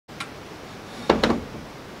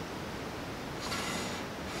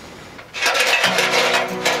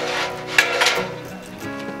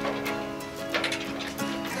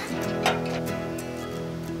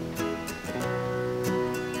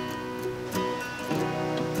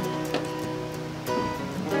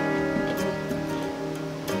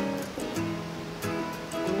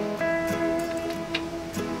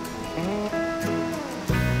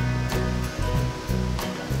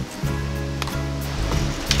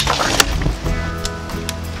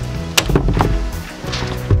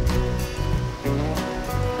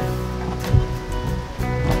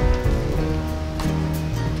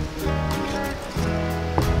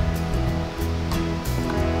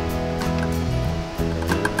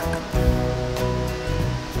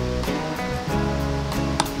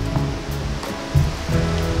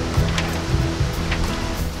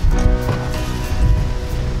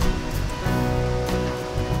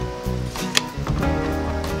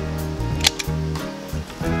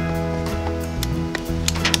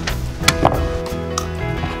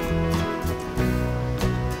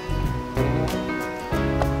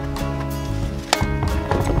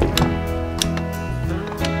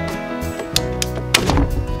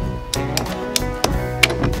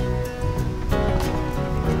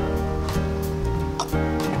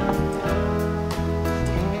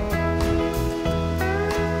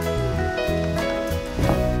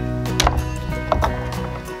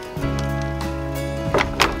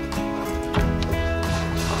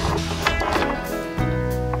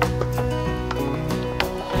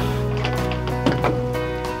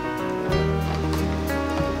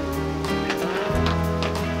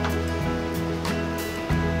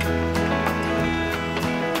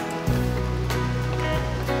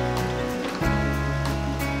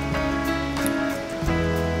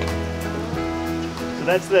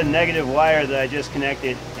that's the negative wire that I just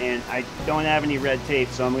connected, and I don't have any red tape,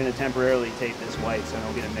 so I'm going to temporarily tape this white so I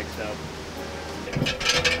don't get it mixed up.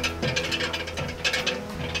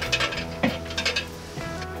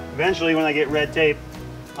 Eventually, when I get red tape,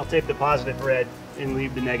 I'll tape the positive red and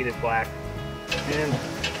leave the negative black. And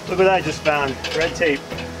look what I just found, red tape.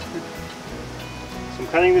 So I'm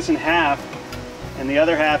cutting this in half, and the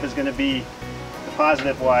other half is going to be the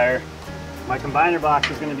positive wire. My combiner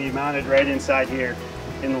box is going to be mounted right inside here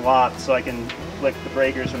in the loft, so I can flick the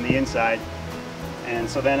breakers from the inside. And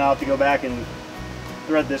so then I'll have to go back and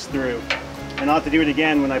thread this through. And I'll have to do it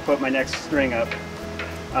again when I put my next string up.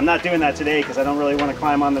 I'm not doing that today because I don't really want to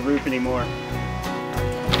climb on the roof anymore.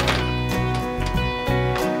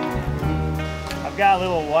 I've got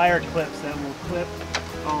little wire clips that will clip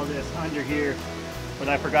all this under here, but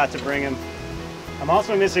I forgot to bring them. I'm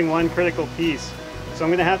also missing one critical piece, so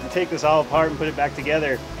I'm going to have to take this all apart and put it back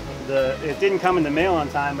together. It didn't come in the mail on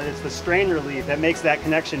time, but it's the strain relief that makes that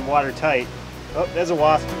connection watertight. Oh, there's a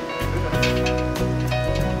wasp.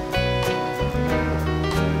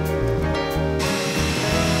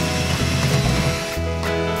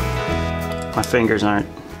 My fingers aren't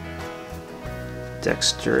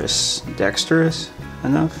dexterous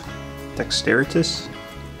enough. Dexterous.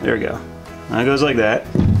 There we go. Now it goes like that.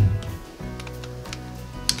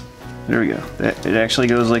 There we go. It actually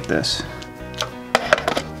goes like this.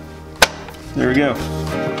 There we go.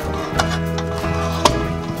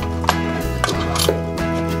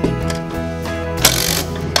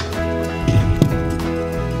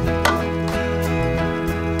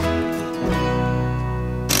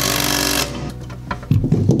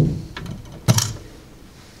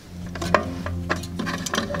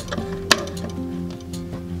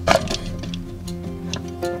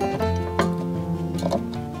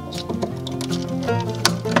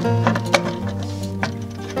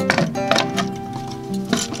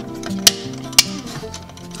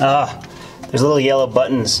 There's little yellow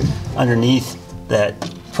buttons underneath that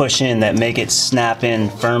push in that make it snap in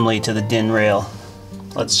firmly to the DIN rail.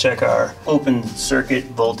 Let's check our open circuit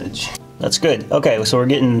voltage. That's good. Okay, so we're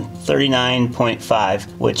getting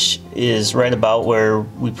 39.5, which is right about where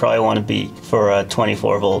we probably want to be for a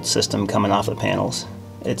 24 volt system coming off the panels.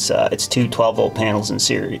 It's two 12 volt panels in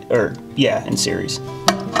series, in series.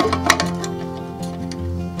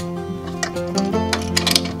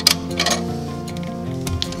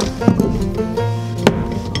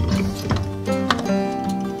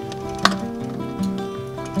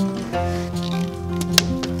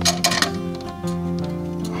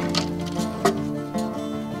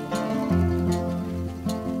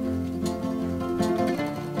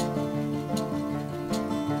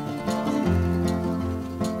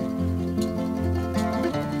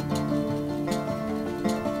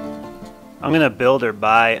 I'm gonna build or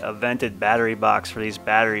buy a vented battery box for these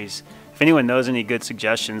batteries. If anyone knows any good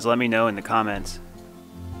suggestions, let me know in the comments.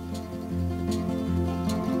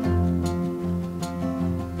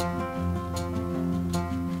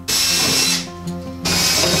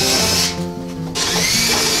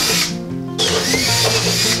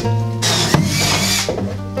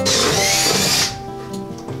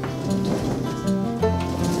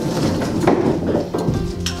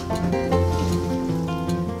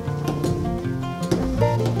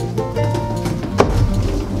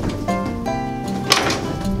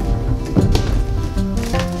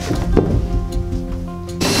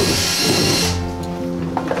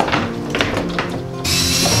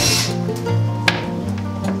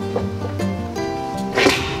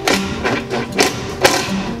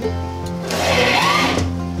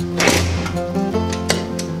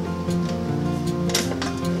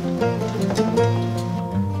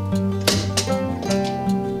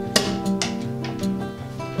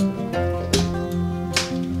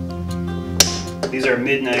 These are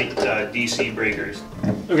midnight DC breakers.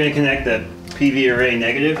 We're going to connect the PV array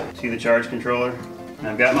negative to the charge controller. And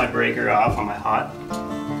I've got my breaker off on my hot.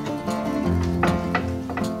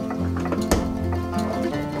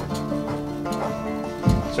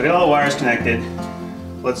 So I got all the wires connected.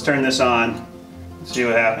 Let's turn this on and see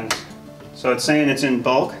what happens. So it's saying it's in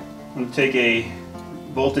bulk. I'm going to take a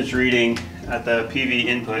voltage reading at the PV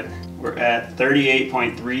input. We're at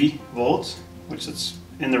 38.3 volts, which is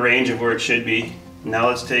in the range of where it should be. Now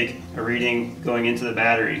let's take a reading going into the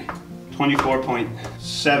battery.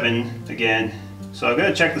 24.7 again. So I've got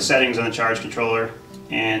to check the settings on the charge controller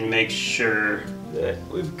and make sure that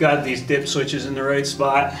we've got these dip switches in the right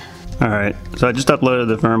spot. Alright, so I just uploaded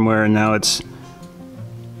the firmware and now it's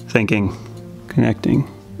thinking, connecting.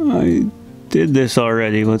 I did this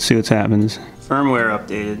already, let's see what happens. Firmware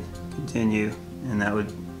updated, continue, and that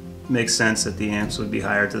would makes sense that the amps would be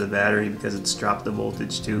higher to the battery because it's dropped the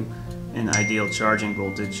voltage to an ideal charging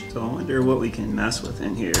voltage. So I wonder what we can mess with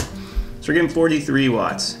in here. So we're getting 43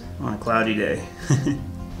 watts on a cloudy day.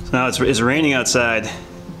 So now it's raining outside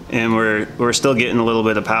and we're still getting a little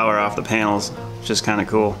bit of power off the panels, which is kind of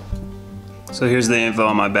cool. So here's the info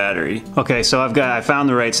on my battery. Okay, so I found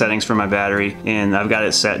the right settings for my battery and I've got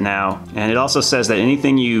it set now. And it also says that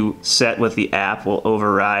anything you set with the app will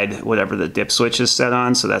override whatever the dip switch is set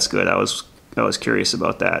on, so that's good. I was curious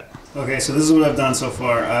about that. Okay, so this is what I've done so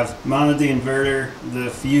far. I've mounted the inverter, the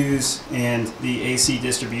fuse, and the AC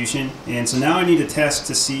distribution. And so now I need to test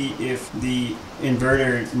to see if the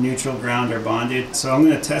inverter neutral ground are bonded. So I'm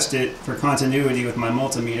going to test it for continuity with my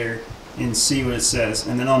multimeter and see what it says,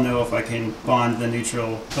 and then I'll know if I can bond the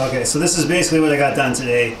neutral. Okay, so this is basically what I got done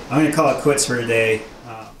today. I'm going to call it quits for today.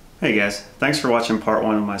 Hey guys, thanks for watching part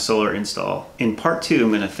 1 of my solar install. In part 2, I'm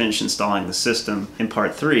going to finish installing the system. In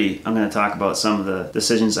part 3, I'm going to talk about some of the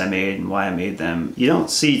decisions I made and why I made them. You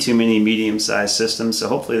don't see too many medium-sized systems, so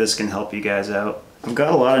hopefully this can help you guys out. I've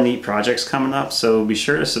got a lot of neat projects coming up, so be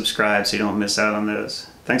sure to subscribe so you don't miss out on those.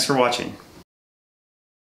 Thanks for watching.